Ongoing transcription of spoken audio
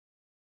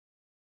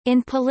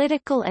In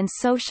political and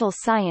social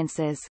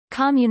sciences,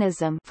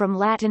 communism, from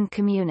Latin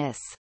communis,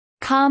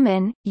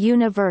 common,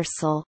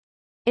 universal,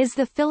 is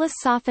the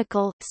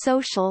philosophical,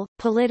 social,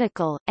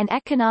 political, and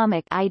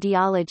economic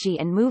ideology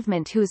and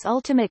movement whose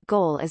ultimate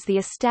goal is the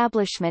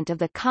establishment of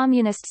the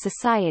communist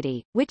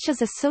society, which is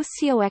a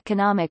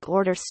socio-economic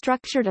order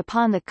structured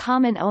upon the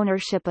common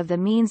ownership of the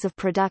means of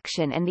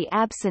production and the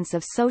absence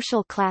of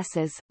social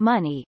classes,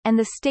 money, and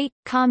the state.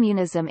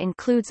 Communism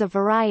includes a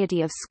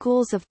variety of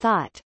schools of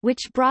thought,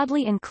 which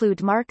broadly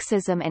include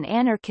Marxism and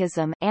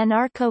anarchism,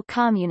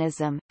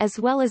 Anarcho-communism, as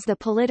well as the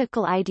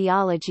political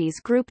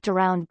ideologies grouped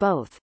around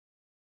both.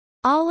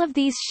 All of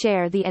these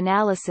share the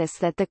analysis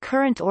that the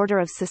current order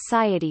of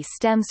society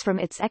stems from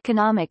its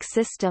economic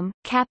system,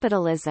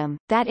 capitalism,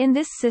 that in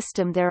this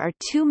system there are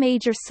two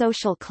major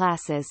social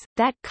classes,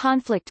 that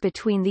conflict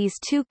between these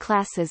two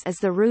classes is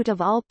the root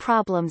of all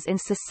problems in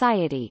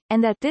society,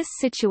 and that this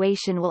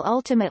situation will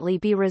ultimately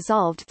be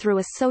resolved through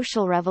a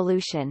social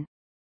revolution.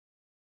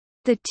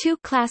 The two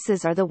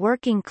classes are the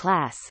working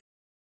class,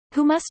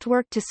 who must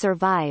work to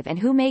survive and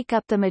who make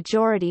up the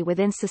majority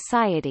within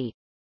society,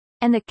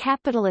 and the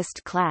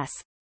capitalist class,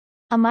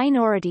 a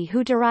minority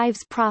who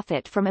derives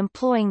profit from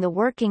employing the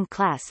working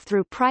class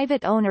through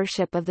private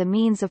ownership of the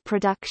means of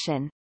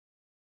production.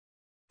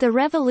 The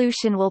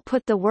revolution will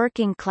put the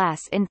working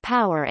class in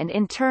power and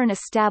in turn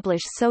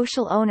establish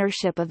social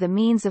ownership of the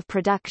means of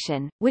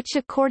production, which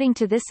according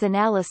to this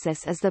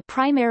analysis is the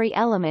primary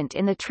element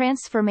in the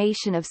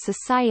transformation of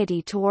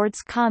society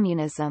towards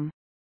communism.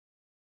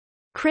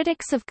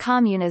 Critics of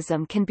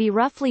communism can be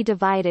roughly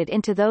divided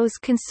into those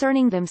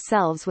concerning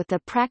themselves with the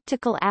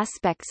practical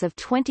aspects of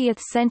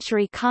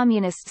 20th-century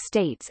communist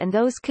states and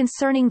those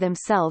concerning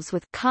themselves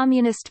with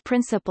communist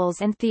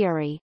principles and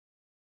theory.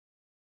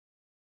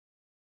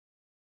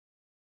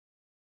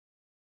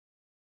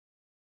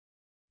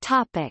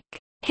 Topic: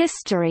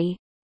 History.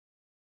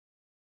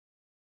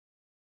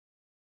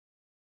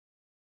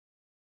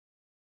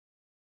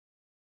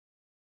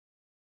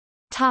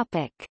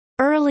 Topic: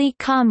 Early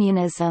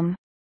communism.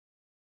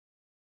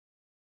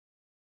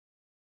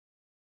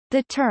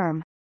 The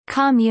term,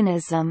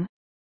 communism,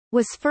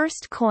 was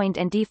first coined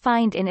and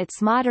defined in its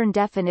modern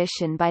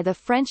definition by the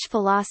French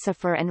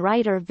philosopher and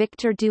writer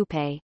Victor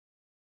Dupe.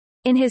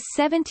 In his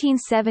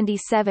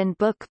 1777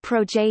 book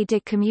Projet de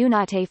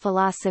communauté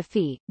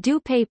philosophique,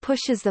 Dupe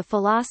pushes the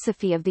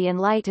philosophy of the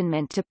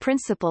Enlightenment to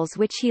principles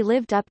which he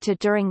lived up to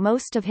during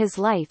most of his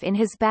life in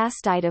his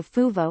Bastide of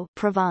Fouveau,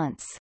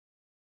 Provence.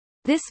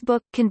 This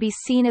book can be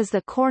seen as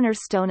the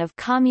cornerstone of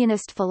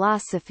communist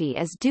philosophy,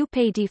 as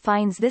Dupe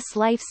defines this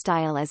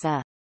lifestyle as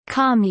a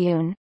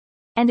commune,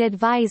 and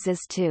advises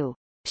to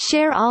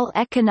share all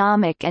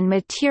economic and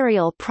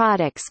material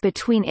products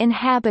between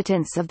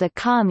inhabitants of the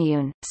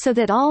commune, so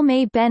that all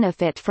may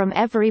benefit from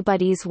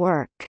everybody's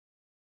work.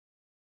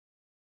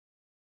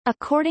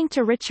 According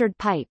to Richard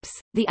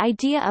Pipes, the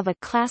idea of a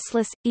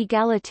classless,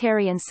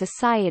 egalitarian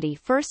society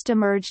first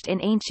emerged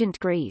in ancient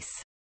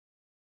Greece.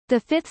 The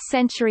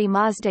 5th-century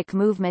Mazdak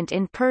movement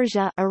in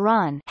Persia,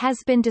 Iran, has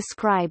been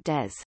described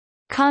as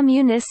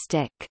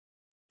communistic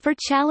for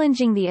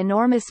challenging the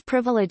enormous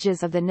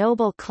privileges of the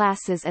noble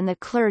classes and the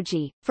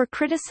clergy, for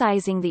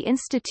criticizing the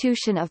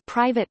institution of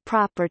private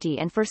property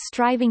and for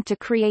striving to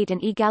create an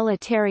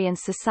egalitarian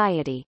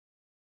society.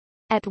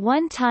 At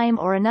one time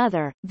or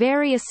another,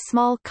 various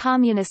small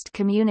communist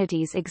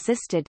communities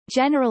existed,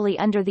 generally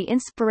under the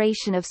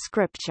inspiration of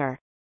scripture.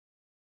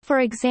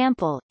 For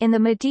example, in the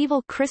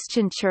medieval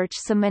Christian Church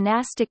some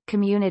monastic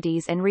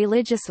communities and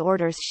religious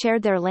orders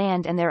shared their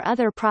land and their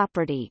other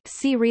property.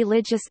 See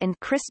Religious and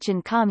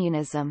Christian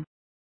Communism.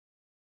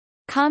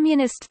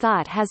 Communist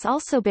thought has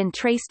also been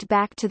traced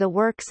back to the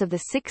works of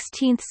the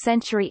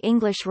 16th-century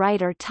English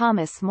writer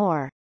Thomas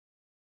More.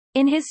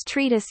 In his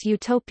treatise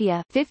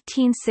Utopia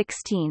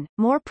 1516,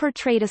 More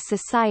portrayed a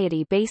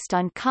society based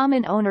on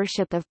common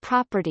ownership of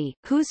property,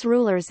 whose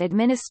rulers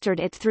administered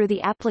it through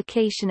the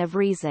application of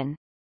reason.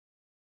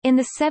 In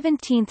the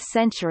 17th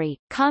century,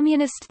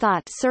 communist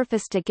thought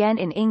surfaced again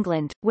in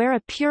England, where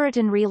a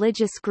Puritan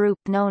religious group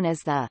known as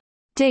the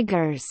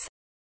Diggers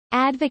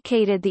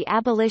advocated the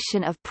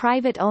abolition of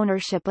private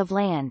ownership of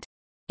land.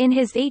 In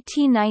his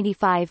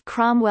 1895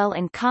 Cromwell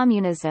and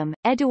Communism,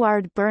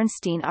 Eduard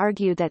Bernstein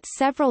argued that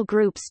several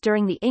groups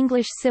during the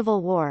English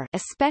Civil War,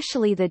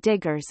 especially the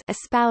Diggers,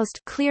 espoused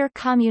clear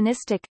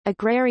communistic,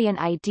 agrarian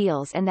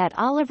ideals and that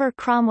Oliver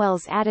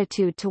Cromwell's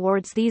attitude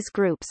towards these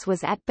groups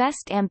was at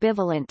best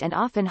ambivalent and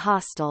often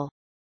hostile.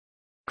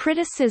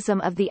 Criticism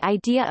of the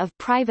idea of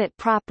private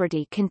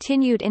property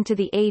continued into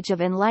the Age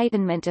of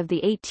Enlightenment of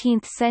the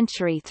 18th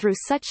century through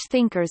such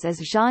thinkers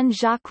as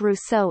Jean-Jacques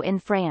Rousseau in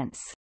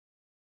France.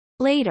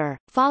 Later,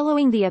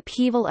 following the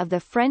upheaval of the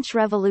French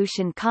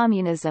Revolution,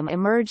 communism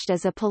emerged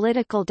as a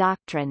political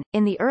doctrine.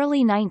 In the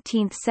early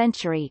 19th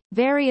century,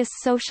 various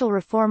social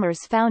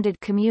reformers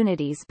founded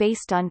communities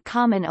based on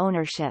common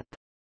ownership.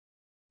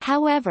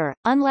 However,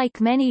 unlike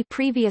many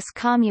previous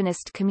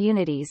communist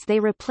communities, they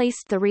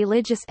replaced the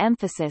religious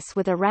emphasis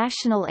with a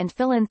rational and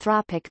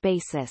philanthropic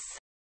basis.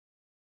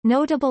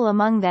 Notable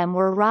among them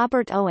were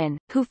Robert Owen,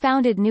 who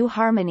founded New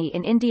Harmony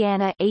in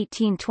Indiana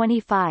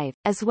 1825,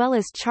 as well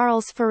as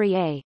Charles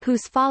Fourier,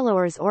 whose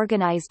followers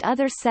organized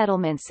other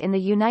settlements in the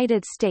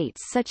United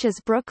States such as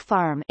Brook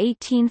Farm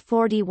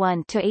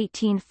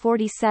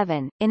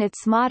 1841–1847. In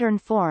its modern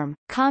form,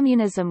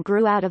 communism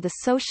grew out of the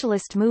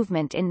socialist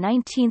movement in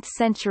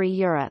 19th-century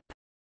Europe.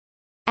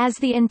 As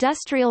the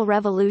Industrial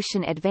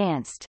Revolution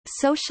advanced,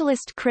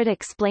 socialist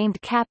critics blamed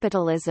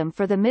capitalism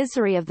for the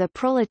misery of the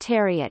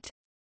proletariat,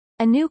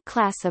 a new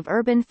class of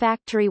urban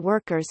factory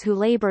workers who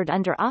labored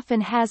under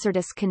often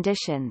hazardous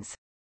conditions.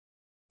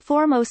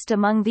 Foremost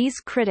among these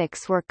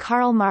critics were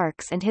Karl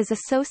Marx and his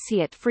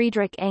associate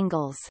Friedrich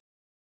Engels.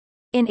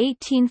 In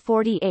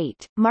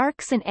 1848,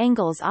 Marx and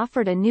Engels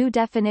offered a new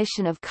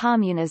definition of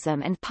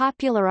communism and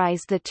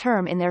popularized the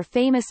term in their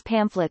famous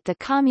pamphlet The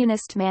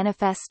Communist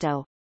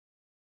Manifesto.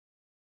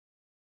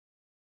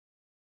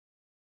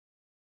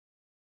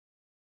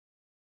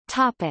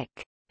 Topic: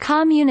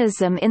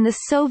 Communism in the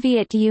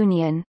Soviet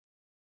Union.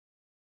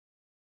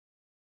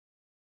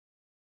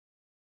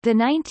 The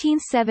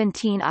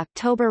 1917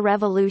 October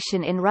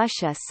Revolution in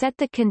Russia set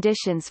the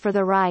conditions for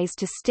the rise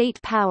to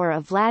state power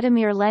of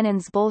Vladimir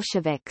Lenin's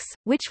Bolsheviks,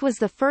 which was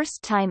the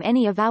first time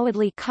any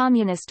avowedly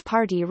communist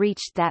party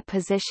reached that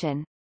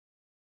position.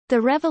 The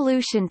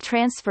revolution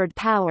transferred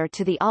power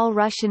to the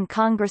All-Russian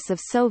Congress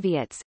of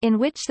Soviets, in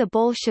which the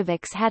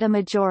Bolsheviks had a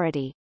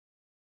majority.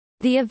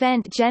 The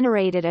event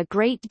generated a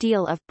great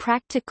deal of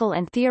practical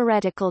and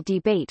theoretical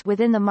debate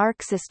within the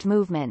Marxist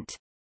movement.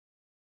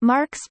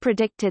 Marx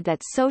predicted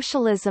that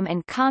socialism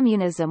and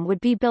communism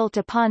would be built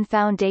upon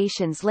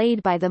foundations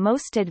laid by the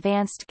most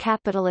advanced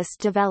capitalist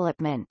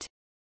development.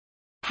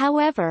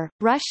 However,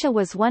 Russia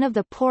was one of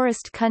the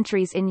poorest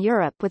countries in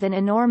Europe with an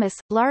enormous,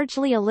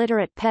 largely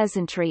illiterate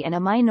peasantry and a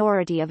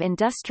minority of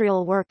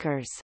industrial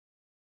workers.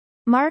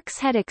 Marx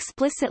had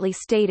explicitly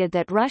stated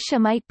that Russia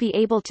might be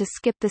able to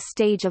skip the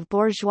stage of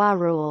bourgeois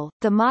rule.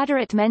 The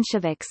moderate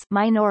Mensheviks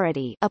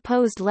minority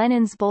opposed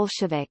Lenin's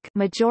Bolshevik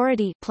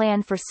majority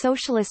plan for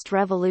socialist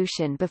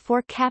revolution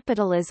before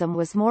capitalism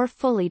was more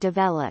fully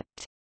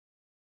developed.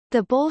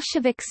 The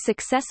Bolsheviks'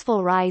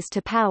 successful rise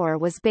to power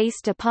was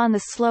based upon the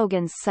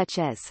slogans such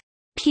as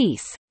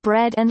peace,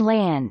 bread and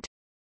land,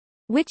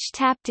 which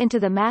tapped into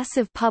the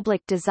massive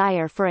public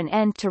desire for an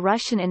end to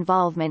Russian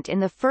involvement in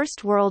the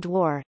First World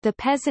War, the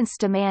peasants'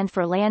 demand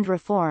for land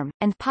reform,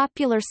 and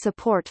popular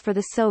support for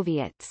the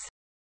Soviets.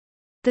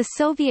 The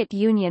Soviet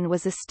Union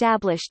was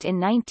established in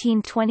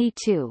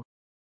 1922.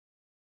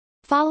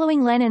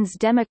 Following Lenin's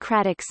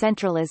democratic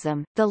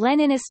centralism, the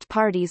Leninist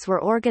parties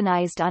were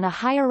organized on a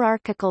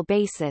hierarchical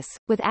basis,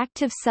 with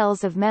active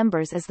cells of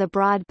members as the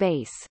broad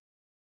base.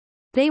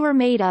 They were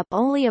made up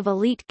only of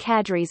elite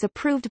cadres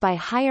approved by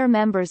higher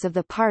members of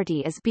the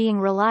party as being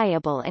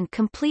reliable and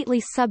completely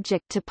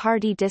subject to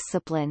party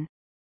discipline.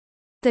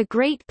 The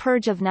Great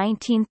Purge of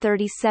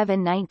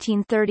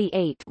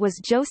 1937–1938 was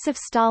Joseph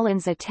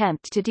Stalin's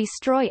attempt to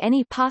destroy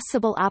any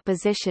possible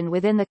opposition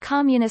within the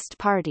Communist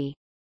Party.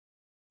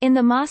 In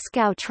the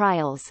Moscow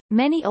trials,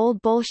 many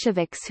old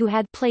Bolsheviks who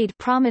had played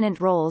prominent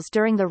roles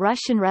during the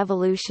Russian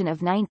Revolution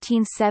of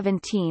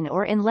 1917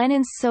 or in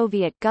Lenin's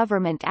Soviet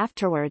government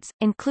afterwards,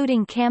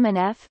 including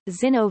Kamenev,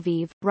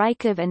 Zinoviev,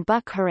 Rykov and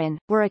Bukharin,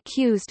 were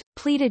accused,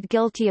 pleaded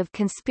guilty of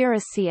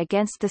conspiracy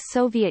against the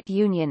Soviet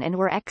Union and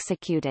were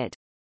executed.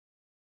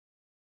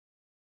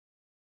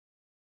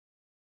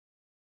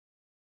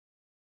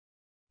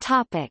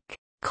 Topic: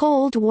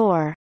 Cold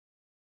War.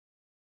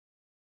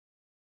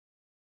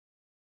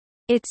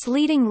 Its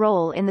leading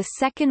role in the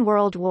Second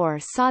World War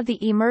saw the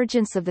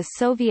emergence of the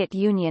Soviet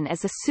Union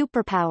as a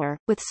superpower,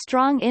 with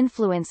strong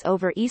influence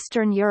over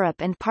Eastern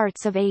Europe and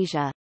parts of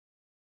Asia.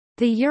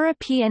 The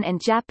European and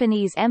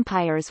Japanese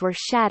empires were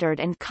shattered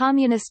and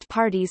communist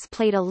parties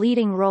played a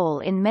leading role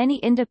in many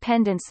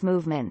independence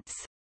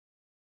movements.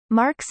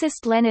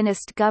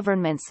 Marxist-Leninist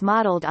governments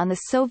modeled on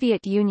the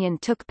Soviet Union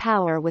took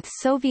power with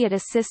Soviet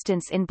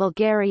assistance in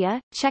Bulgaria,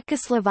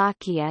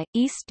 Czechoslovakia,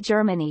 East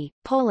Germany,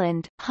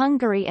 Poland,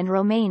 Hungary and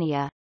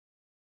Romania.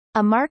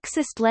 A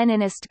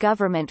Marxist-Leninist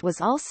government was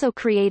also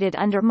created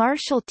under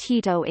Marshal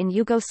Tito in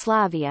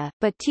Yugoslavia,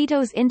 but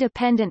Tito's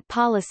independent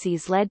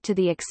policies led to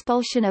the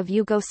expulsion of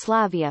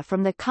Yugoslavia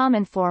from the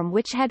Cominform,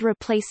 which had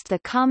replaced the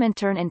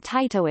Comintern, and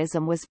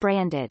Titoism was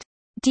branded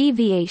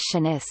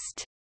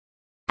deviationist.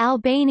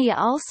 Albania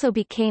also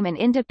became an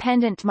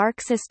independent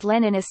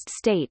Marxist-Leninist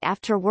state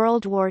after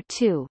World War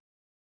II.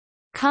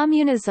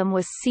 Communism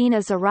was seen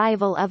as a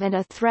rival of and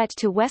a threat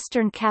to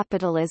Western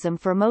capitalism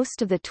for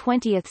most of the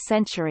 20th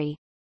century.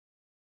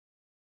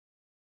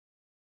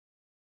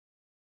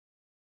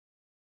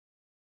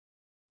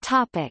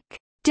 Topic: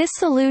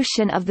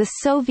 Dissolution of the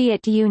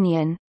Soviet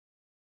Union.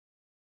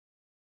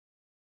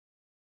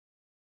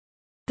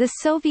 The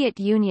Soviet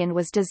Union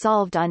was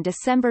dissolved on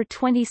December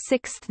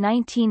 26,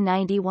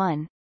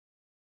 1991.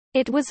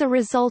 It was a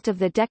result of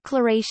the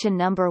Declaration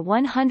No.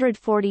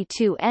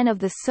 142N of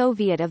the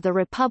Soviet of the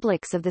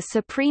Republics of the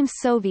Supreme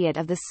Soviet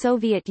of the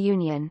Soviet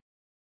Union.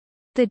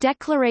 The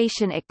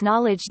declaration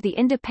acknowledged the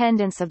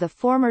independence of the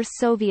former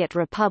Soviet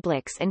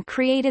republics and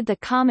created the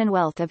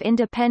Commonwealth of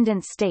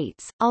Independent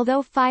States,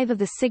 although 5 of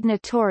the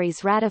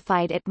signatories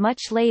ratified it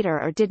much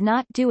later or did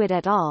not do it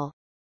at all.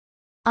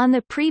 On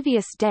the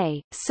previous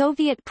day,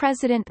 Soviet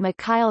President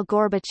Mikhail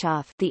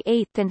Gorbachev, the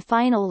 8th and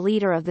final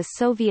leader of the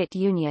Soviet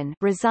Union,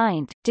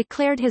 resigned,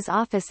 declared his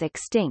office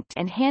extinct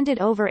and handed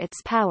over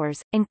its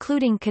powers,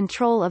 including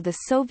control of the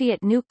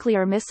Soviet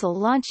nuclear missile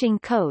launching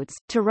codes,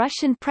 to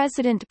Russian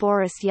President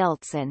Boris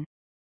Yeltsin.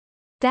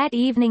 That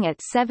evening at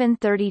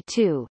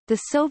 7:32, the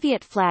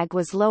Soviet flag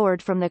was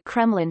lowered from the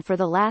Kremlin for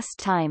the last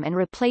time and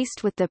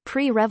replaced with the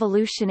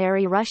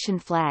pre-revolutionary Russian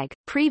flag.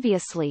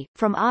 Previously,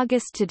 from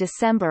August to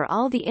December,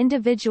 all the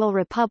individual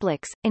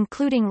republics,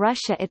 including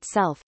Russia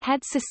itself,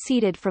 had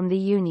seceded from the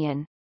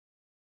Union.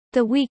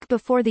 The week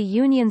before the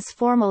Union's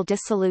formal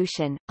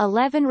dissolution,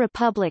 11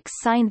 republics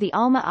signed the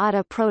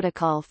Alma-Ata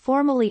Protocol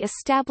formally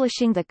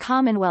establishing the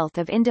Commonwealth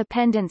of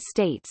Independent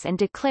States and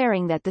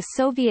declaring that the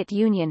Soviet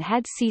Union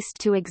had ceased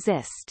to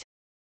exist.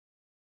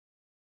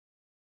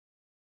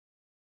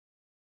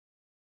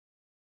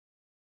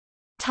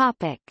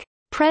 Topic: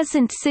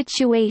 Present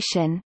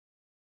situation.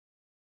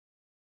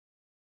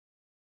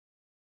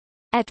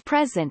 At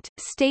present,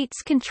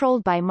 states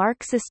controlled by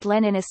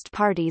Marxist-Leninist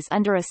parties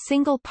under a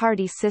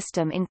single-party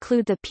system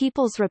include the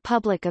People's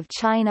Republic of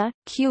China,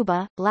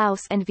 Cuba,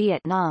 Laos and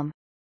Vietnam.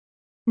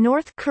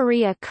 North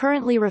Korea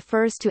currently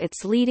refers to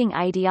its leading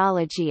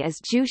ideology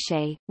as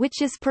Juche, which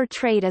is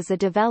portrayed as a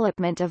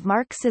development of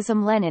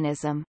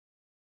Marxism-Leninism.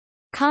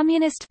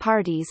 Communist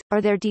parties, or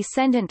their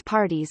descendant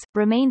parties,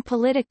 remain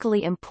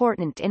politically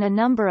important in a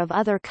number of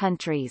other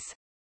countries.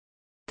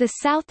 The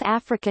South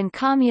African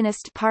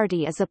Communist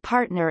Party is a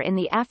partner in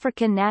the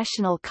African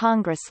National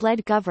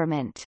Congress-led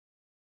government.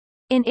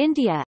 In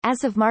India,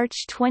 as of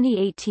March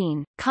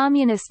 2018,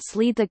 Communists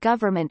lead the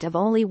government of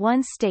only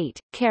one state,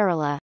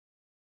 Kerala.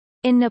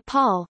 In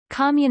Nepal,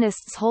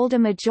 Communists hold a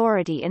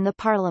majority in the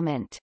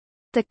parliament.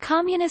 The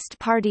Communist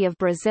Party of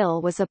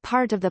Brazil was a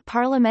part of the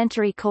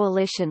parliamentary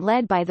coalition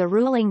led by the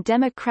ruling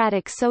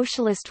Democratic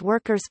Socialist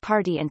Workers'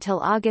 Party until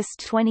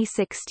August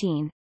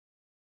 2016.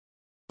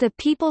 The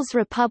People's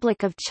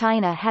Republic of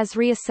China has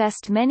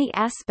reassessed many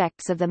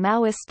aspects of the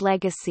Maoist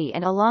legacy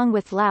and along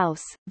with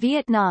Laos,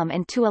 Vietnam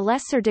and to a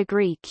lesser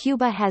degree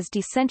Cuba has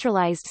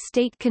decentralized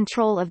state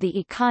control of the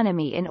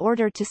economy in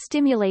order to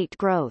stimulate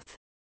growth.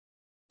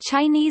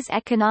 Chinese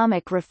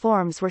economic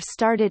reforms were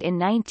started in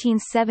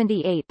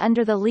 1978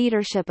 under the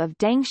leadership of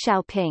Deng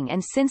Xiaoping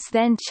and since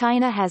then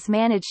China has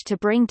managed to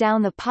bring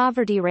down the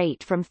poverty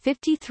rate from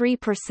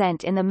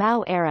 53% in the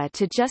Mao era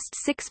to just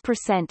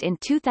 6% in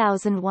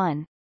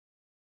 2001.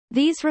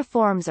 These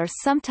reforms are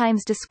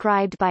sometimes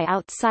described by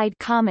outside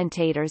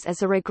commentators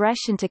as a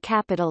regression to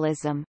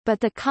capitalism, but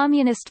the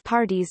communist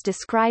parties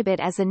describe it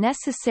as a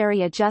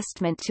necessary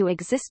adjustment to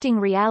existing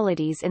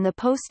realities in the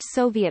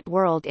post-Soviet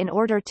world in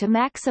order to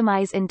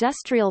maximize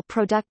industrial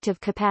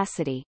productive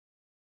capacity.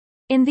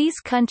 In these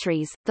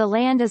countries, the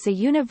land is a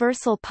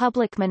universal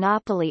public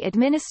monopoly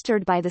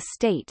administered by the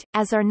state,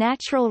 as are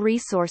natural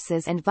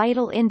resources and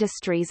vital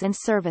industries and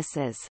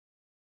services.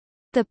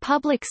 The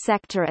public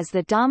sector is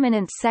the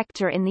dominant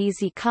sector in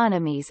these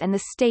economies and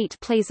the state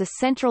plays a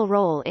central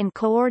role in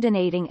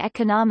coordinating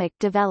economic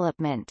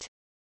development.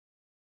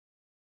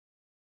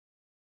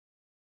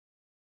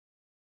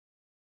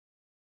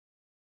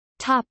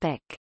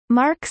 Topic: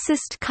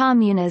 Marxist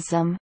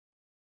communism.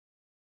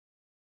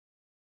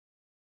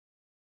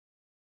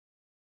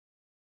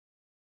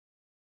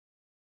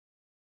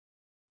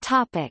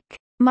 Topic: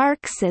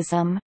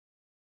 Marxism.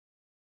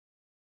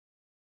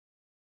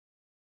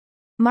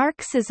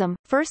 Marxism,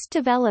 first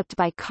developed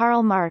by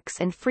Karl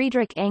Marx and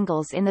Friedrich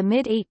Engels in the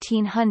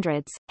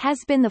mid-1800s, has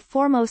been the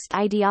foremost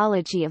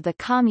ideology of the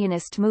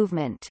communist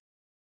movement.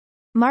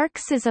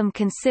 Marxism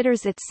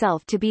considers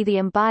itself to be the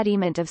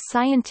embodiment of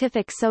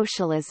scientific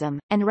socialism,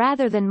 and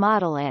rather than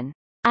model an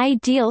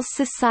ideal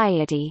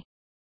society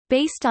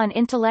based on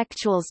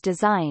intellectuals'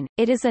 design,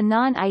 it is a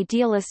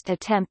non-idealist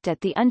attempt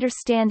at the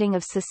understanding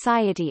of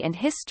society and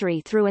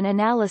history through an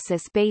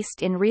analysis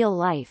based in real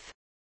life.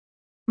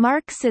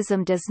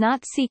 Marxism does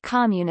not see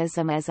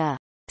communism as a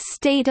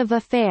state of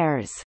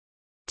affairs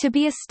to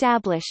be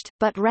established,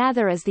 but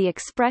rather as the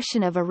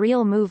expression of a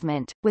real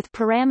movement, with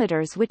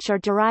parameters which are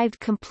derived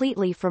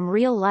completely from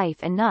real life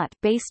and not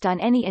based on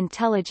any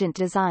intelligent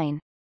design.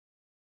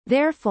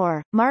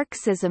 Therefore,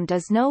 Marxism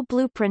does no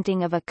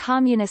blueprinting of a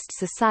communist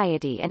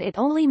society and it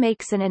only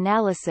makes an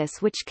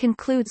analysis which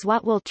concludes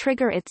what will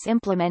trigger its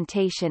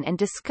implementation and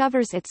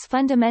discovers its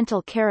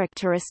fundamental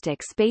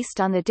characteristics based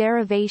on the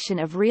derivation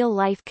of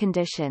real-life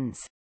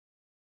conditions.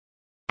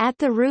 At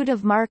the root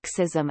of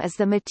Marxism is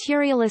the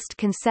materialist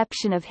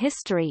conception of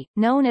history,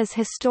 known as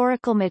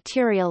historical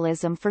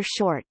materialism for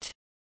short.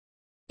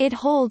 It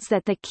holds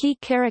that the key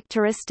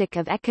characteristic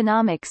of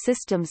economic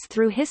systems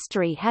through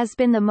history has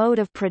been the mode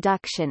of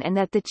production and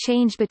that the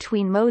change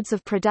between modes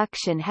of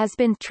production has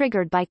been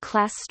triggered by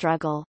class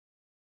struggle.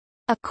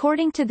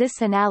 According to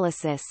this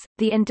analysis,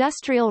 the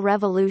Industrial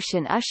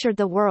Revolution ushered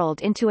the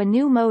world into a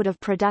new mode of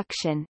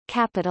production,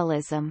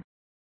 capitalism.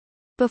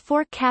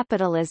 Before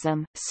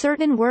capitalism,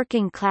 certain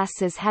working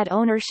classes had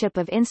ownership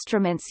of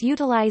instruments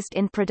utilized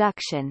in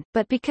production,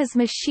 but because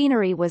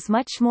machinery was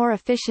much more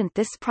efficient,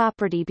 this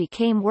property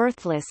became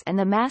worthless and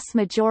the mass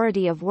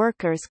majority of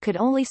workers could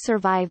only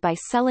survive by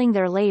selling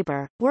their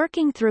labor,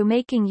 working through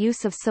making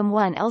use of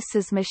someone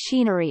else's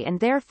machinery and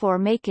therefore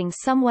making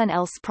someone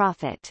else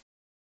profit.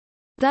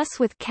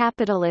 Thus with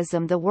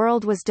capitalism the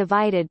world was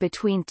divided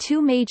between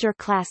two major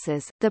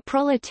classes, the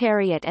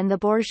proletariat and the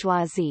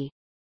bourgeoisie.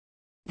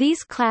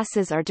 These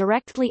classes are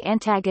directly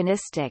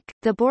antagonistic.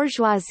 The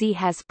bourgeoisie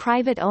has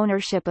private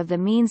ownership of the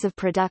means of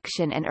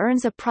production and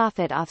earns a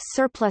profit off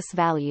surplus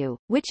value,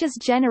 which is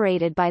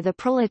generated by the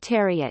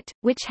proletariat,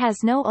 which has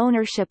no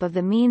ownership of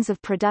the means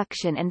of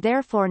production and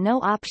therefore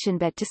no option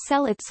but to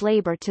sell its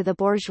labor to the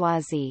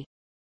bourgeoisie.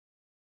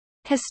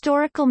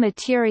 Historical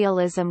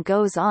materialism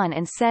goes on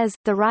and says,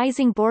 the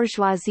rising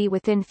bourgeoisie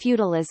within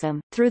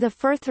feudalism, through the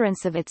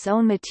furtherance of its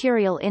own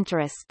material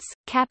interests,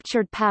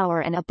 captured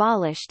power and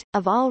abolished,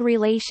 of all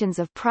relations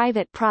of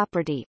private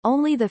property,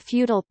 only the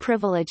feudal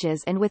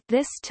privileges and with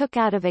this took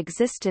out of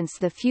existence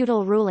the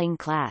feudal ruling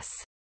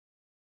class.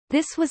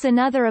 This was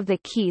another of the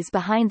keys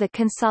behind the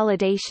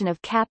consolidation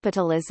of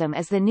capitalism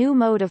as the new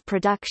mode of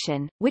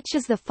production, which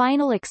is the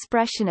final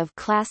expression of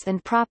class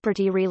and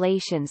property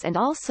relations and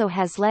also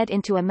has led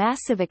into a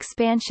massive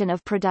expansion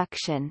of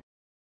production.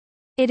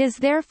 It is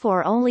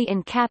therefore only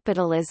in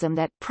capitalism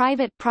that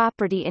private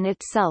property in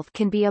itself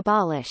can be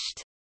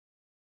abolished.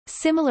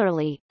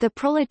 Similarly, the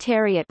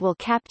proletariat will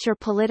capture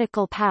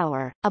political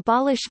power,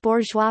 abolish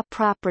bourgeois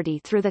property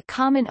through the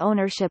common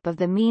ownership of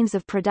the means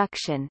of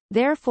production,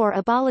 therefore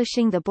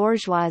abolishing the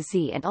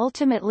bourgeoisie and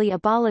ultimately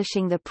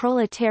abolishing the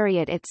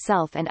proletariat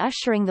itself and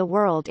ushering the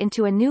world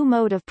into a new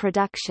mode of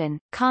production,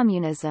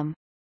 communism.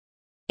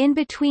 In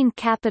between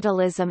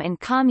capitalism and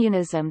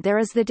communism there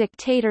is the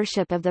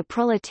dictatorship of the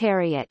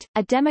proletariat,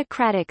 a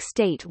democratic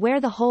state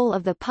where the whole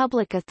of the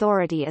public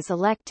authority is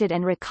elected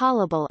and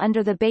recallable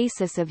under the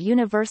basis of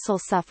universal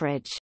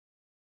suffrage.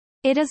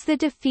 It is the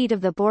defeat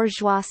of the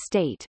bourgeois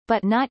state,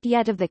 but not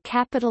yet of the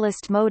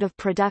capitalist mode of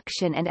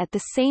production and at the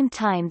same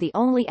time the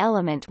only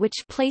element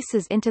which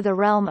places into the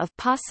realm of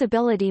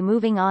possibility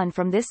moving on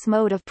from this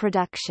mode of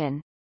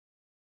production.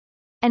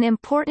 An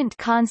important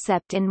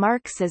concept in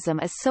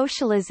Marxism is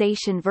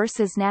socialization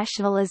versus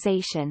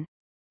nationalization.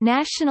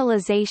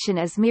 Nationalization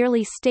is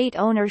merely state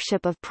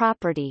ownership of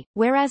property,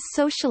 whereas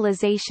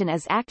socialization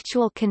is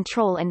actual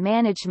control and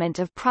management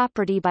of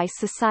property by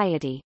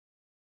society.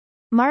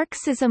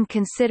 Marxism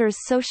considers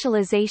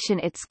socialization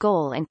its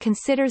goal and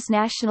considers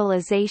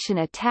nationalization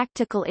a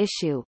tactical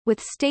issue, with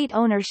state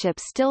ownership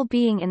still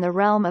being in the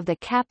realm of the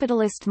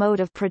capitalist mode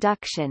of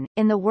production.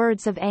 In the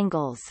words of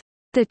Engels,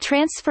 the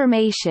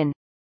transformation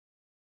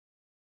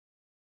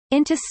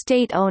into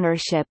state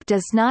ownership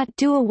does not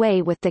do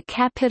away with the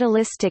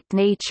capitalistic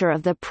nature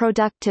of the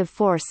productive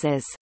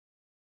forces.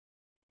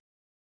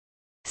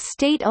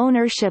 State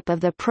ownership of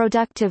the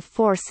productive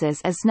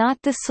forces is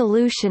not the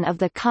solution of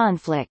the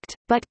conflict,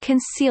 but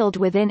concealed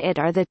within it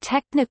are the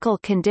technical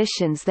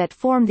conditions that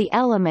form the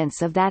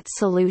elements of that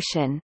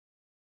solution.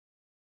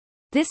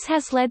 This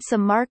has led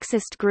some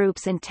Marxist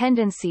groups and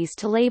tendencies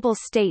to label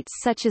states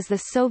such as the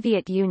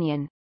Soviet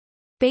Union,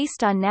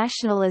 based on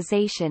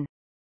nationalization,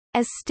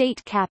 as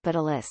state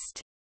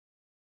capitalist.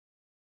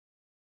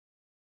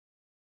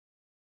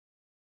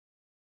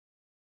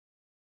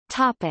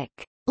 Topic: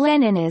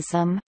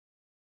 Leninism.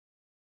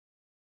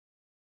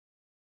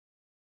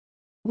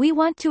 We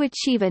want to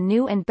achieve a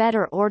new and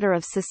better order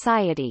of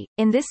society.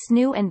 In this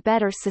new and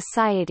better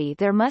society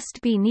there must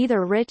be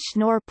neither rich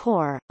nor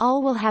poor,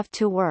 all will have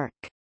to work.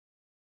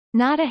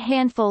 Not a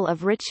handful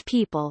of rich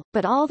people,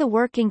 but all the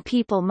working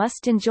people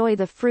must enjoy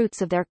the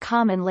fruits of their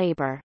common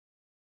labor.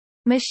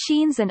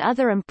 Machines and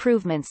other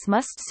improvements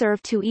must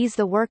serve to ease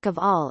the work of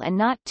all and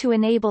not to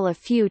enable a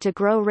few to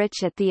grow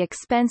rich at the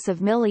expense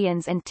of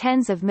millions and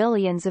tens of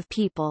millions of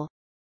people.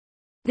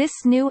 This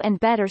new and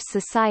better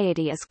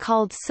society is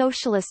called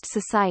socialist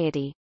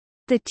society.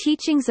 The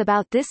teachings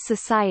about this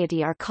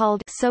society are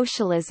called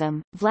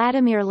Socialism.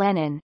 Vladimir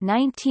Lenin,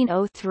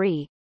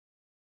 1903.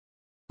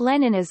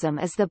 Leninism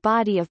is the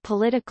body of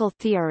political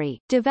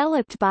theory,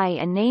 developed by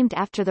and named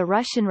after the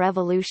Russian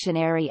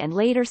revolutionary and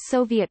later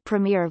Soviet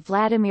Premier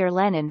Vladimir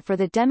Lenin for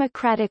the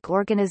democratic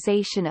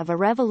organization of a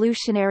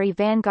revolutionary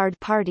vanguard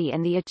party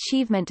and the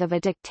achievement of a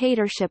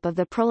dictatorship of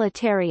the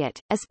proletariat,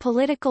 as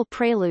political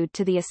prelude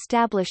to the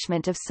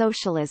establishment of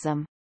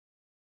socialism.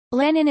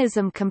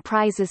 Leninism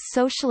comprises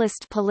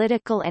socialist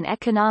political and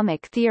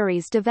economic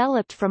theories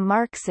developed from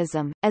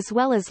Marxism, as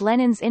well as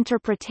Lenin's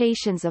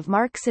interpretations of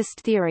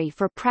Marxist theory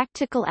for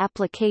practical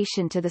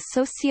application to the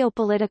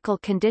socio-political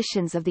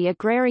conditions of the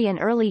agrarian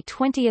early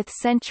 20th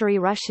century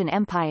Russian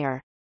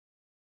Empire.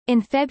 In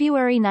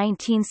February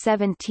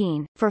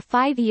 1917, for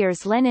 5 years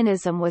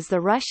Leninism was the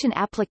Russian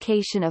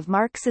application of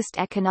Marxist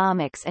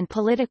economics and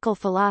political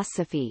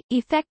philosophy,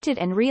 effected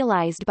and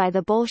realized by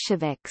the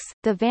Bolsheviks,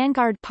 the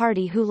vanguard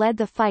party who led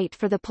the fight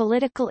for the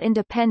political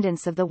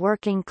independence of the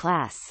working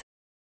class.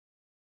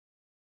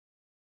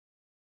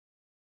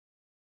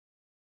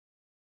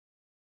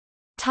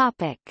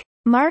 Topic: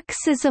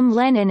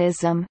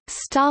 Marxism-Leninism,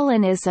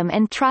 Stalinism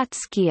and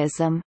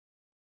Trotskyism.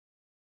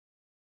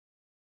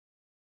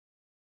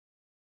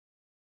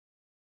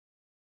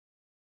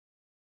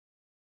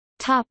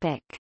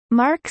 Topic: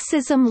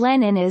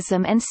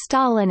 Marxism-Leninism and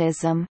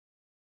Stalinism.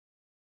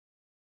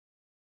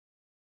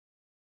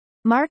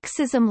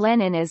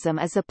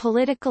 Marxism-Leninism is a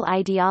political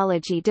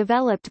ideology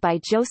developed by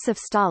Joseph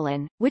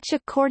Stalin, which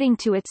according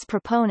to its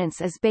proponents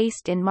is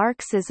based in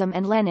Marxism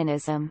and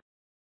Leninism.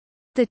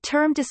 The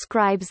term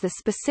describes the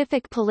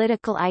specific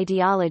political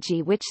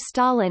ideology which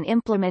Stalin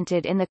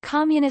implemented in the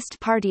Communist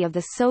Party of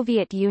the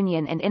Soviet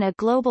Union and in a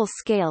global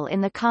scale in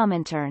the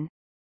Comintern.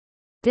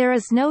 There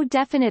is no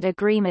definite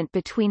agreement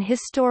between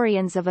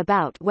historians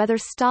about whether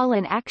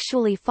Stalin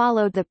actually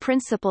followed the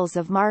principles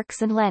of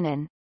Marx and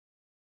Lenin.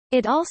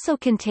 It also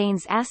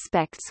contains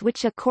aspects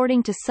which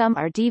according to some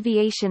are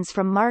deviations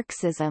from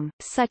Marxism,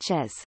 such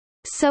as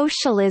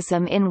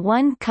socialism in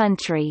one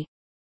country.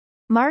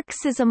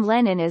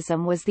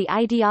 Marxism-Leninism was the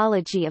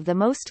ideology of the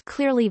most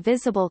clearly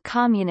visible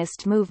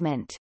communist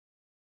movement.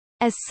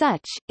 As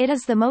such, it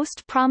is the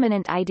most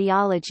prominent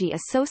ideology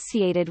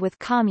associated with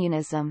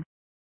communism.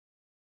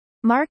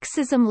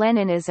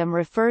 Marxism-Leninism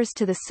refers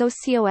to the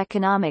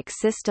socio-economic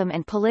system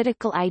and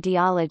political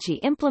ideology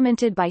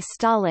implemented by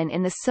Stalin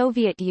in the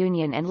Soviet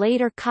Union and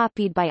later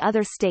copied by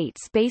other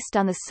states based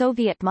on the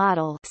Soviet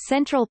model,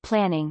 central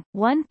planning,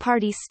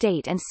 one-party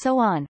state and so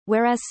on,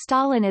 whereas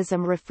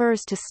Stalinism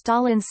refers to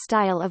Stalin's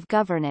style of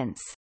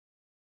governance.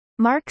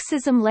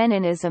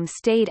 Marxism-Leninism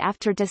stayed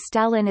after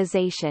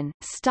de-Stalinization,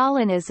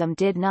 Stalinism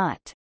did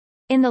not.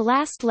 In the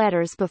last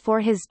letters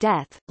before his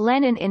death,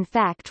 Lenin in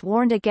fact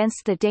warned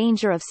against the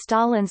danger of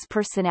Stalin's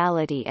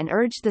personality and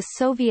urged the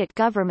Soviet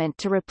government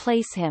to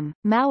replace him.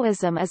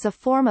 Maoism is a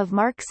form of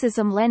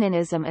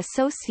Marxism-Leninism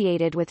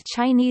associated with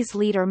Chinese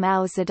leader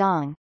Mao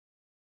Zedong.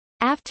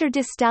 After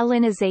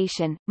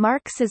de-Stalinization,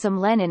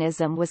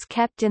 Marxism-Leninism was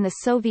kept in the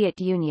Soviet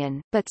Union,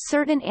 but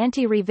certain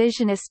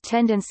anti-revisionist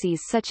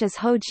tendencies such as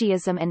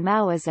Hojiism and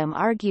Maoism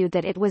argued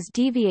that it was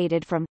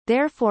deviated from,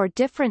 therefore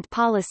different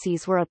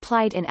policies were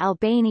applied in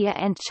Albania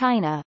and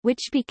China,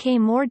 which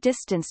became more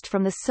distanced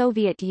from the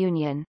Soviet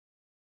Union.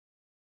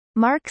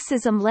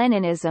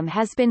 Marxism-Leninism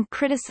has been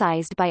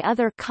criticized by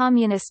other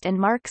communist and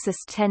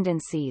Marxist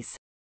tendencies.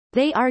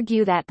 They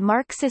argue that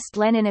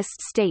Marxist-Leninist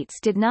states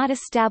did not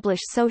establish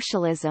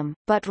socialism,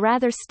 but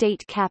rather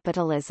state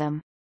capitalism.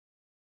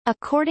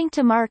 According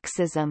to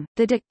Marxism,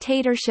 the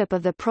dictatorship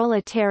of the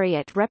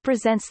proletariat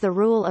represents the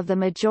rule of the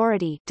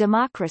majority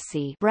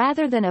democracy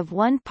rather than of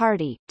one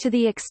party, to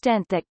the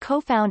extent that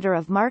co-founder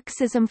of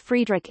Marxism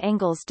Friedrich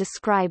Engels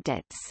described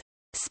its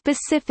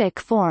specific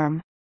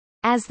form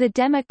as the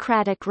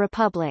democratic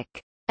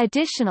republic.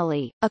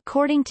 Additionally,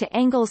 according to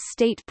Engels,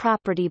 state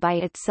property by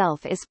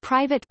itself is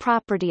private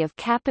property of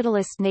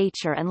capitalist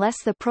nature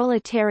unless the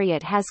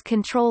proletariat has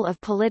control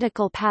of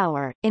political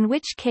power, in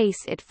which case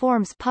it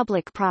forms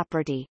public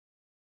property.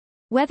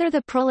 Whether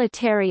the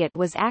proletariat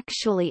was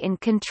actually in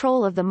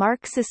control of the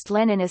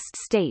Marxist-Leninist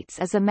states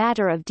is a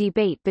matter of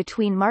debate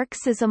between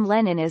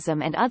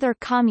Marxism-Leninism and other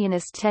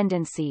communist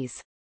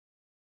tendencies.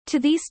 To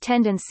these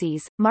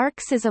tendencies,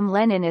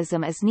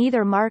 Marxism-Leninism is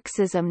neither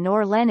Marxism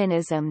nor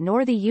Leninism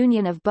nor the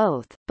union of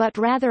both, but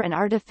rather an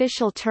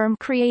artificial term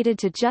created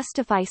to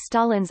justify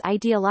Stalin's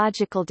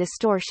ideological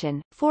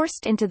distortion,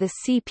 forced into the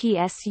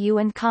CPSU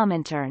and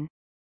Comintern.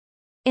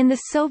 In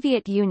the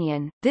Soviet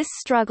Union, this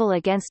struggle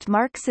against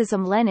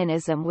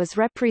Marxism-Leninism was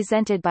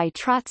represented by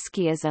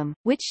Trotskyism,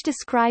 which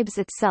describes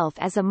itself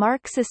as a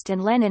Marxist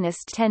and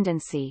Leninist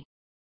tendency.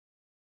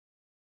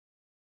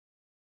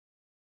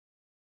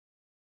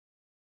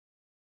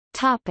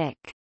 Topic: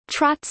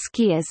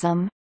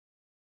 Trotskyism.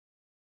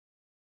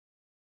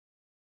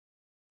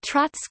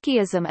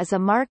 Trotskyism is a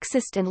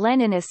Marxist and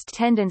Leninist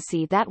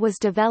tendency that was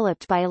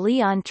developed by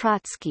Leon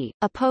Trotsky,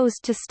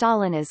 opposed to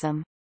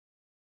Stalinism.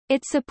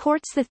 It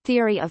supports the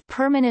theory of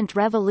permanent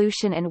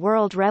revolution and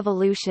world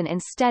revolution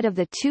instead of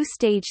the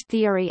two-stage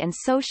theory and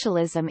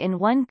socialism in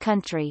one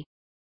country.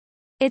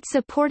 It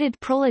supported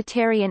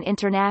proletarian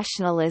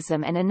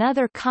internationalism and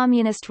another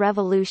communist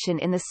revolution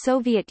in the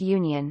Soviet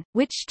Union,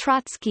 which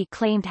Trotsky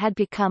claimed had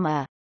become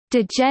a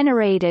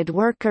degenerated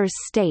workers'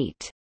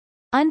 state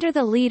under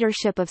the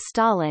leadership of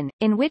Stalin,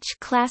 in which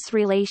class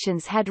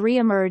relations had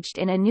re-emerged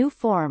in a new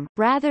form,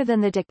 rather than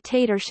the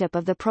dictatorship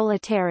of the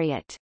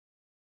proletariat.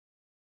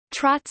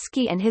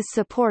 Trotsky and his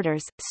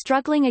supporters,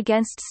 struggling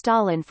against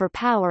Stalin for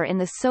power in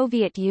the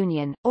Soviet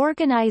Union,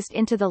 organized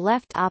into the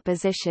left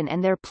opposition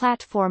and their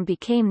platform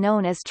became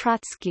known as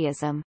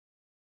Trotskyism.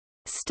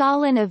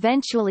 Stalin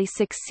eventually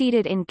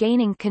succeeded in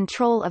gaining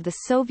control of the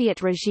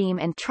Soviet regime,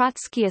 and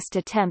Trotskyist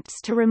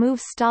attempts to remove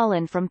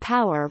Stalin from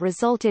power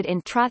resulted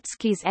in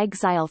Trotsky's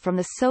exile from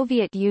the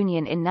Soviet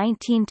Union in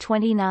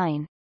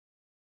 1929.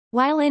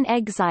 While in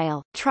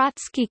exile,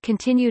 Trotsky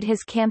continued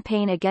his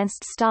campaign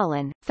against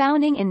Stalin,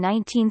 founding in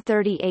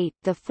 1938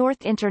 the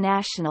Fourth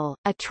International,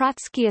 a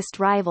Trotskyist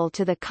rival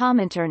to the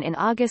Comintern. In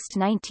August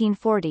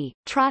 1940,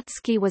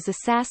 Trotsky was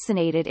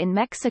assassinated in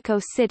Mexico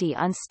City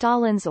on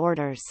Stalin's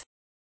orders.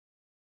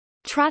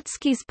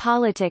 Trotsky's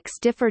politics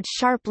differed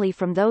sharply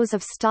from those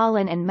of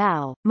Stalin and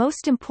Mao,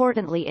 most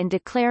importantly in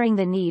declaring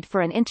the need for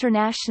an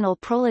international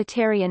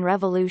proletarian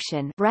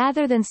revolution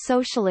rather than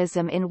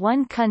socialism in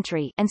one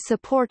country, and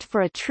support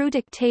for a true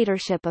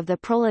dictatorship of the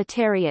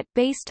proletariat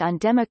based on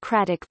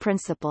democratic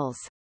principles.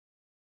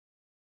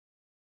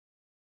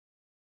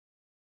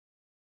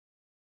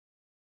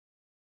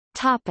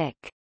 Topic: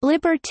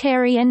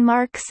 Libertarian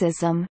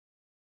Marxism.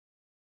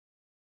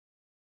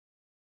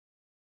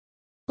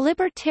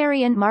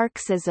 Libertarian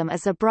Marxism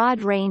is a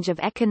broad range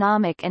of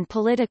economic and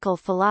political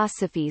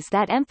philosophies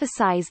that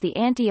emphasize the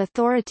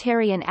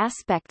anti-authoritarian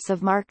aspects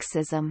of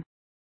Marxism.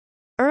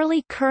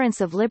 Early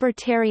currents of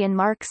libertarian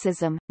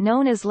Marxism,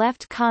 known as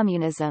left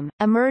communism,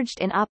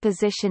 emerged in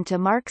opposition to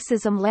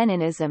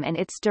Marxism-Leninism and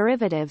its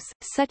derivatives,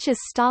 such as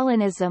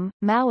Stalinism,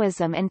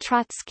 Maoism and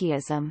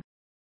Trotskyism.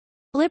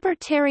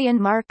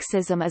 Libertarian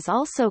Marxism is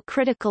also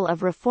critical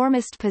of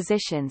reformist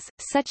positions,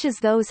 such as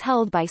those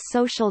held by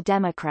social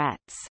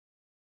democrats.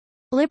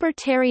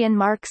 Libertarian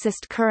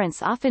Marxist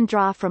currents often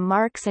draw from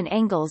Marx and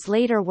Engels'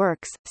 later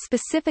works,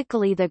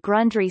 specifically the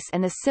Grundrisse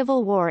and the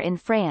Civil War in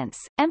France,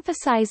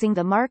 emphasizing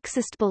the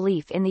Marxist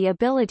belief in the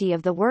ability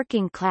of the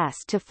working class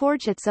to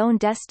forge its own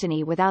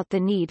destiny without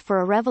the need for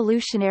a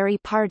revolutionary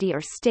party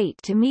or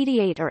state to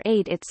mediate or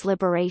aid its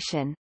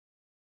liberation.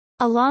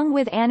 Along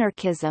with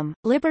anarchism,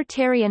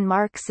 libertarian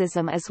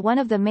Marxism is one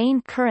of the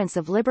main currents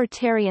of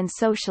libertarian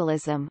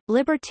socialism.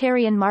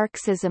 Libertarian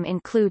Marxism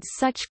includes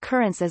such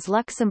currents as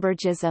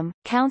Luxemburgism,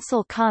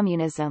 council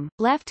communism,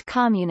 left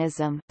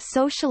communism,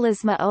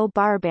 socialisme au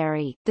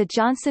barbarie, the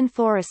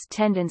Johnson-Forrest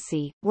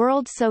tendency,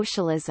 world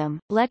socialism,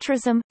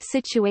 lettrism,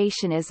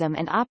 situationism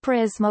and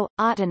operaismo,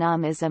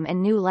 autonomism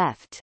and new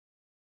left.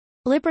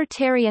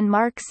 Libertarian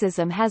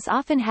Marxism has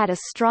often had a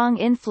strong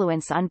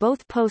influence on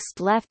both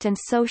post-left and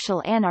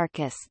social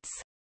anarchists.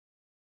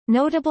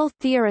 Notable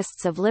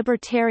theorists of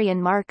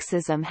libertarian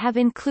Marxism have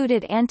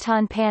included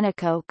Anton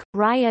Pannekoek,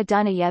 Raya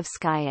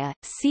Dunayevskaya,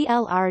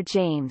 C.L.R.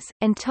 James,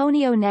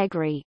 Antonio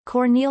Negri,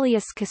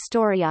 Cornelius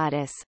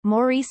Castoriadis,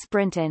 Maurice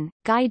Brinton,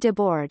 Guy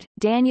Debord,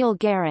 Daniel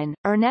Guérin,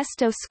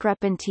 Ernesto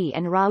Screpinti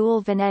and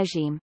Raoul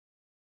Vaneigem.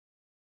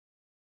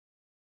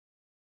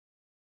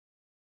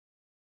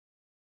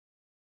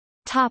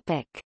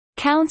 Topic: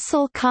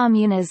 Council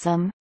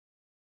communism.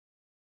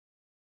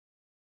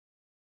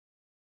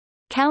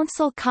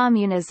 Council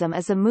communism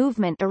is a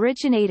movement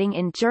originating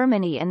in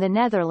Germany and the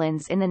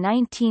Netherlands in the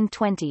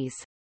 1920s.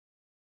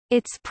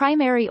 Its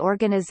primary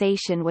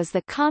organization was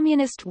the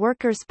Communist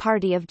Workers'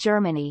 Party of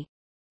Germany.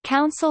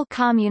 Council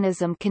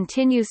communism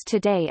continues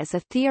today as a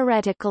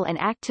theoretical and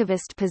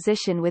activist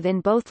position within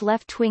both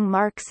left-wing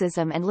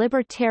Marxism and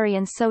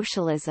libertarian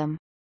socialism.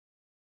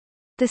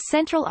 The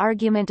central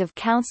argument of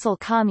council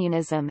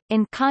communism,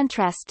 in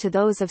contrast to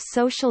those of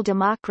social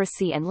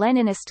democracy and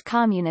Leninist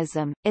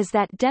communism, is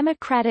that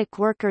democratic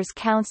workers'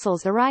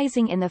 councils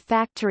arising in the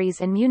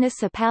factories and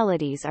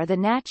municipalities are the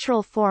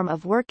natural form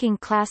of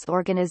working-class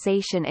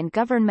organization and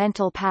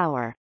governmental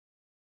power.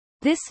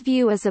 This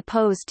view is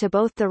opposed to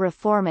both the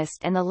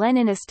reformist and the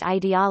Leninist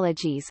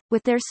ideologies,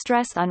 with their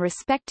stress on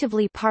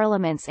respectively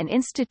parliaments and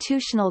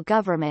institutional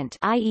government,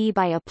 i.e.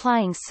 by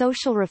applying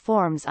social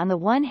reforms on the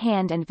one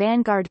hand and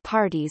vanguard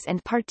parties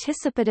and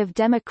participative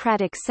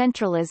democratic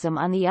centralism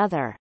on the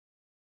other.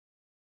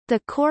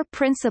 The core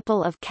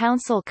principle of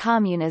council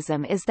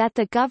communism is that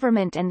the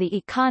government and the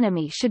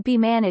economy should be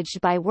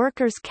managed by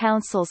workers'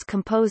 councils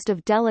composed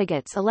of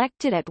delegates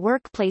elected at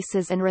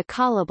workplaces and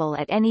recallable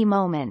at any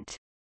moment.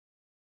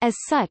 As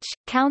such,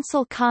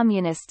 council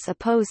communists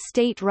oppose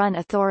state-run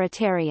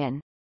authoritarian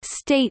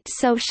state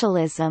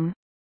socialism,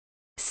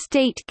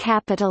 state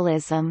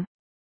capitalism.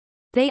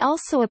 They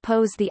also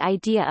oppose the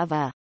idea of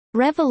a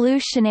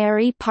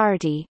revolutionary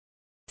party,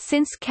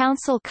 since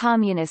council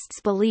communists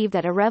believe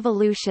that a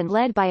revolution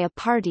led by a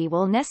party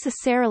will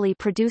necessarily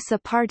produce a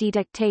party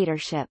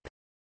dictatorship.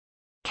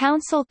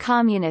 Council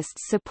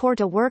communists support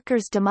a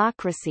workers'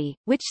 democracy,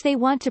 which they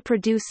want to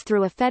produce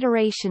through a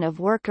federation of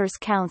workers'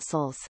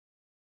 councils.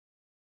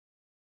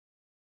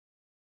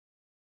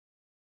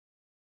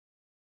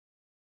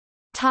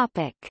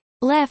 Topic: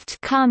 Left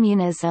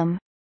communism.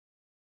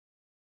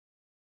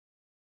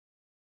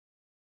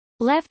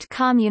 Left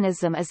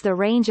communism is the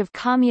range of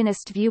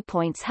communist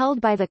viewpoints held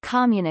by the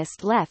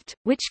communist left,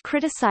 which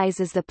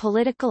criticizes the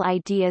political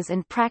ideas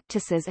and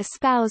practices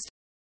espoused,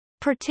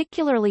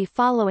 particularly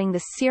following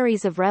the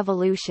series of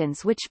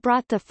revolutions which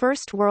brought the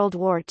First World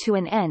War to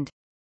an end,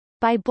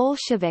 by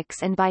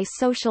Bolsheviks and by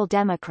Social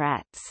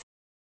Democrats.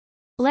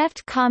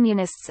 Left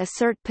communists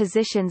assert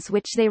positions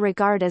which they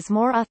regard as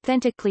more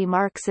authentically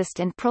Marxist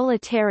and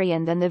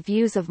proletarian than the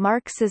views of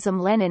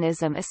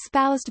Marxism-Leninism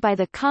espoused by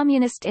the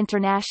Communist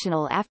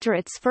International after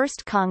its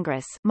first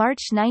Congress,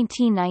 March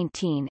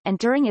 1919, and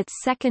during its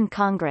second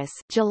Congress,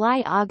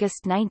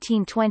 July-August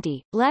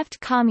 1920. Left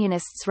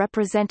communists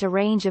represent a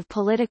range of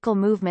political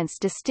movements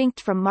distinct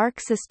from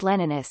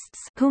Marxist-Leninists,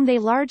 whom they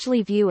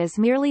largely view as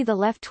merely the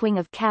left wing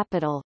of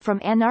capital,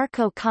 from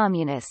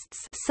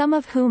anarcho-communists, some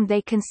of whom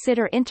they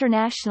consider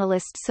internationalist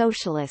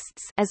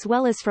socialists, as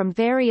well as from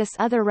various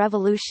other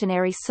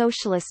revolutionary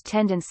socialist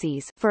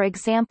tendencies, for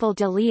example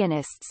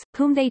Stalinists,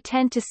 whom they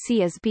tend to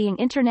see as being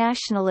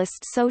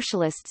internationalist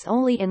socialists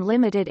only in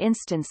limited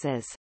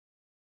instances.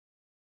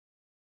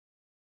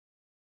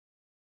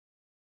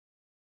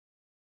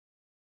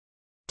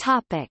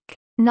 Topic: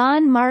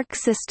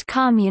 Non-Marxist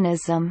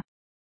communism.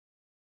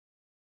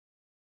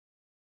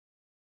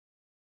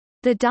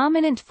 The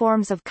dominant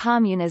forms of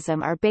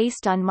communism are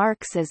based on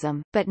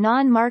Marxism, but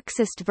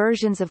non-Marxist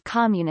versions of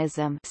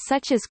communism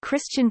such as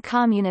Christian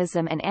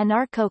communism and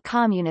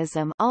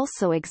anarcho-communism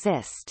also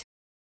exist.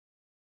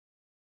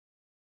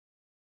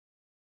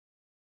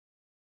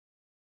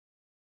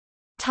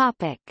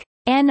 Topic: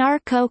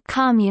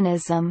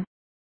 Anarcho-communism.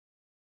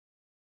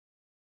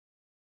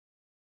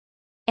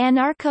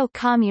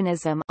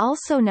 Anarcho-communism,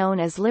 also known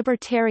as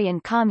Libertarian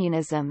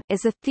communism,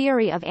 is a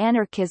theory of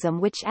anarchism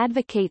which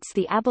advocates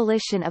the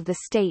abolition of the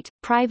state,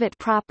 private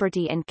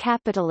property and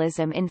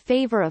capitalism in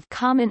favor of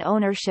common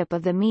ownership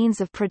of the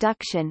means of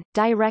production,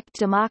 direct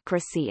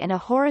democracy and a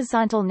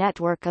horizontal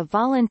network of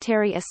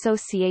voluntary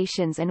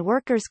associations and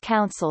workers'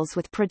 councils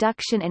with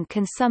production and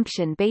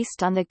consumption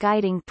based on the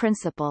guiding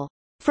principle,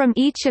 "From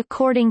each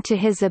according to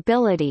his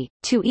ability,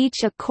 to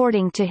each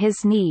according to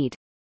his need."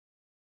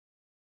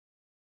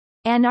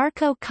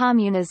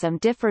 Anarcho-communism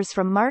differs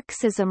from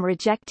Marxism,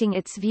 rejecting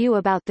its view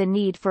about the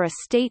need for a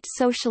state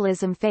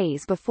socialism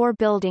phase before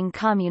building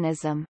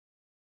communism.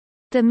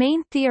 The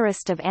main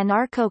theorist of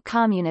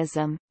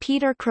anarcho-communism,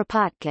 Peter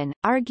Kropotkin,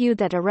 argued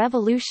that a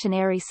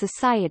revolutionary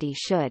society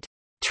should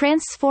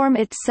transform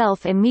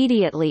itself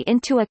immediately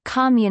into a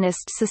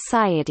communist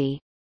society,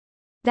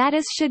 that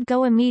is, should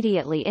go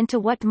immediately into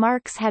what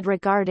Marx had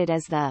regarded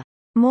as the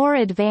more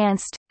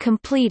advanced,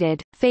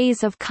 completed,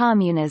 phase of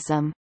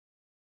communism.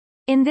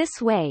 In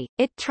this way,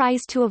 it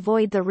tries to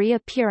avoid the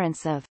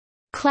reappearance of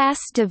class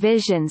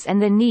divisions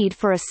and the need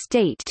for a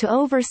state to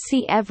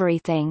oversee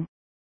everything.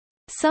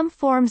 Some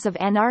forms of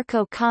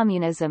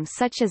anarcho-communism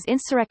such as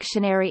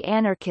insurrectionary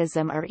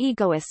anarchism are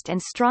egoist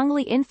and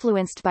strongly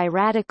influenced by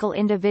radical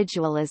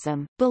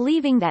individualism,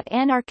 believing that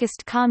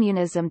anarchist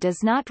communism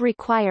does not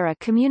require a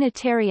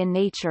communitarian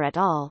nature at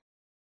all.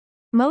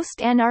 Most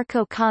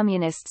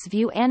anarcho-communists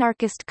view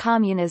anarchist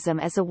communism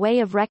as a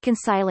way of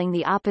reconciling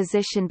the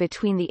opposition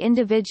between the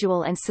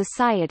individual and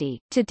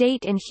society. To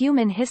date in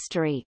human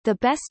history, the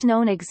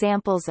best-known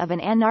examples of an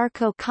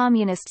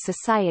anarcho-communist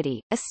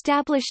society,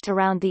 established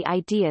around the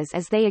ideas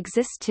as they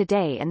exist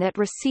today and that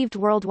received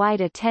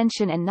worldwide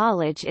attention and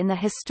knowledge in the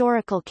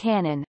historical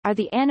canon, are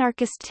the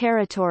anarchist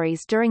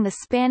territories during the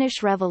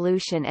Spanish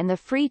Revolution and the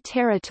Free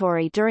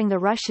Territory during the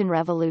Russian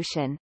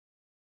Revolution.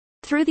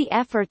 Through the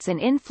efforts and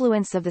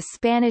influence of the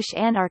Spanish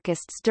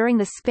anarchists during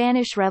the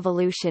Spanish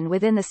Revolution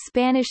within the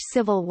Spanish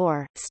Civil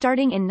War,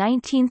 starting in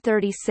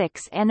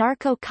 1936,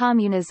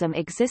 anarcho-communism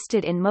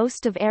existed in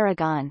most of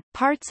Aragon,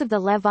 parts of the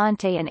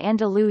Levante and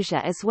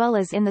Andalusia, as well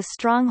as in the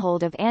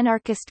stronghold of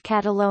anarchist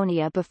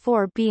Catalonia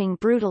before being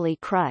brutally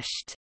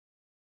crushed.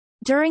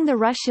 During the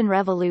Russian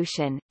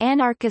Revolution,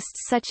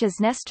 anarchists such as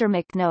Nestor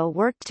Makhno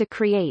worked to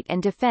create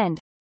and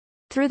defend,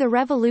 through the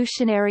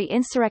Revolutionary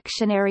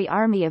Insurrectionary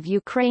Army of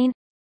Ukraine,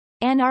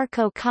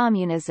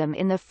 anarcho-communism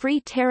in the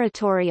Free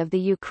Territory of the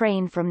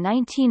Ukraine from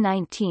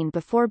 1919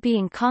 before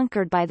being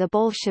conquered by the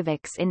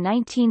Bolsheviks in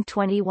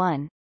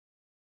 1921.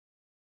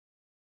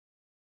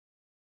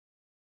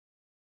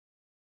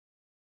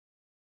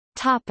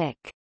 Topic: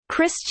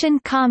 Christian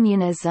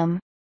communism.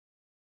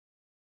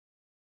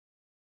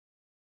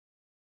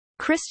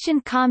 Christian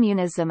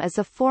communism is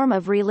a form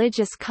of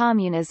religious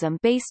communism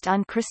based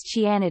on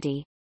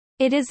Christianity.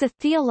 It is a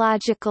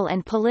theological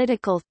and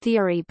political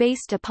theory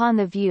based upon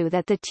the view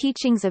that the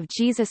teachings of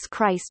Jesus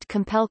Christ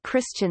compel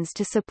Christians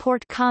to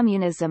support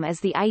communism as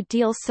the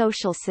ideal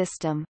social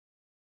system.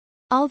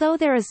 Although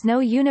there is no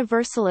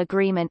universal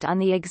agreement on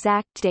the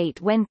exact date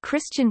when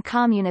Christian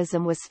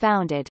communism was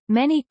founded,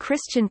 many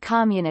Christian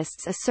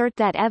communists assert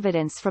that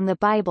evidence from the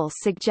Bible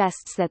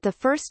suggests that the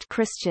first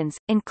Christians,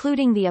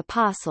 including the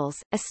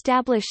Apostles,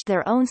 established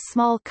their own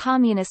small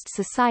communist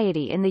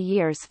society in the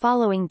years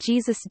following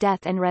Jesus'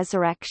 death and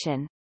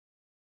resurrection.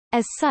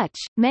 As such,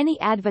 many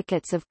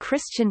advocates of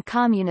Christian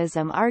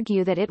communism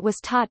argue that it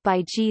was taught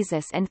by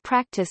Jesus and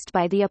practiced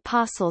by the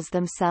Apostles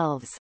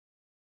themselves.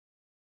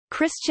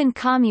 Christian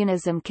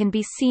communism can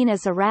be seen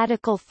as a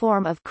radical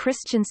form of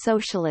Christian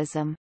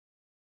socialism.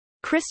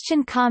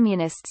 Christian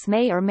communists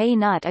may or may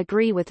not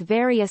agree with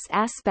various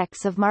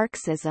aspects of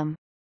Marxism.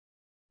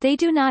 They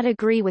do not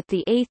agree with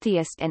the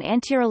atheist and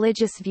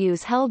anti-religious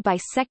views held by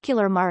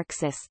secular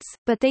Marxists,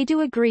 but they do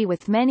agree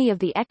with many of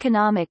the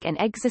economic and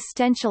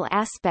existential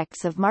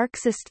aspects of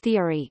Marxist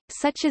theory,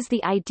 such as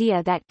the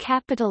idea that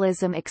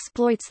capitalism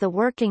exploits the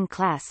working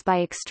class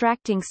by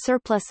extracting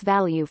surplus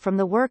value from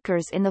the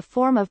workers in the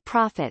form of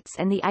profits,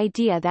 and the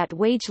idea that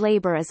wage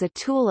labor is a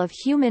tool of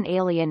human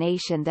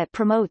alienation that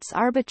promotes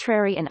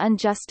arbitrary and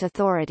unjust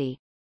authority.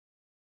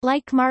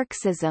 Like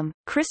Marxism,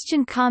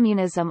 Christian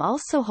communism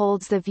also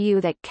holds the view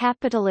that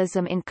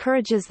capitalism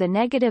encourages the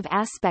negative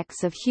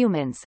aspects of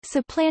humans,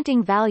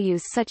 supplanting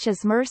values such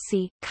as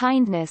mercy,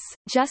 kindness,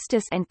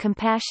 justice and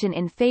compassion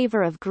in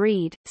favor of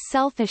greed,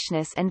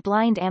 selfishness and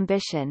blind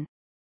ambition.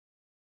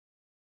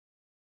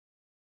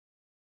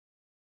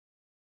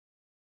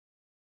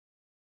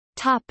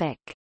 Topic: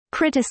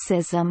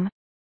 Criticism.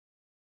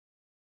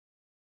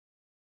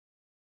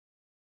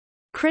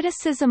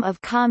 Criticism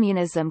of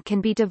communism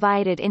can be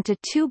divided into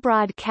two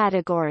broad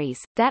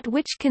categories, that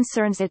which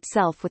concerns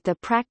itself with the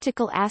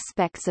practical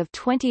aspects of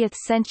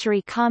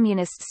 20th-century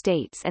communist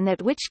states and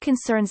that which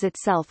concerns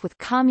itself with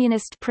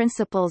communist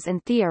principles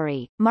and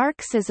theory.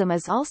 Marxism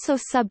is also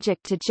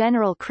subject to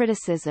general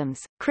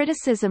criticisms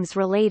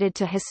related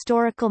to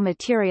historical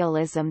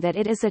materialism, that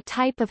it is a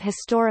type of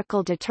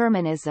historical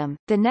determinism,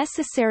 the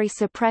necessary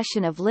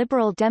suppression of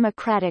liberal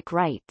democratic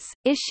rights,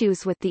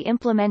 issues with the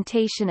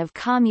implementation of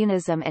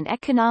communism and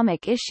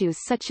economic issues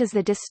such as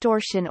the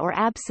distortion or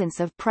absence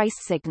of price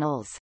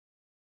signals.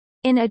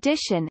 In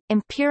addition,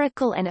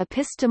 empirical and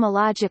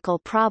epistemological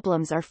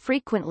problems are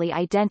frequently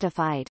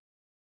identified.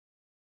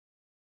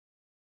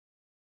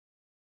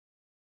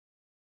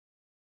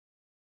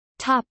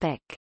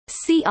 Topic: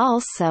 See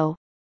also: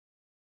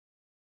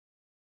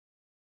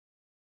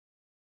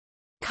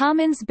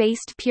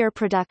 Commons-based peer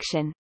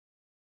production,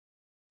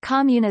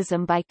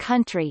 Communism by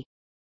country,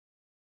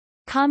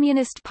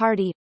 Communist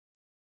Party,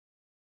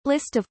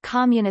 List of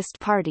communist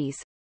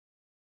parties,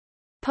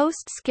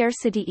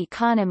 Post-scarcity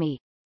economy,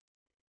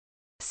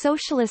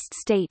 Socialist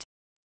state,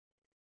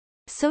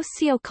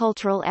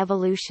 Sociocultural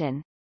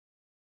evolution.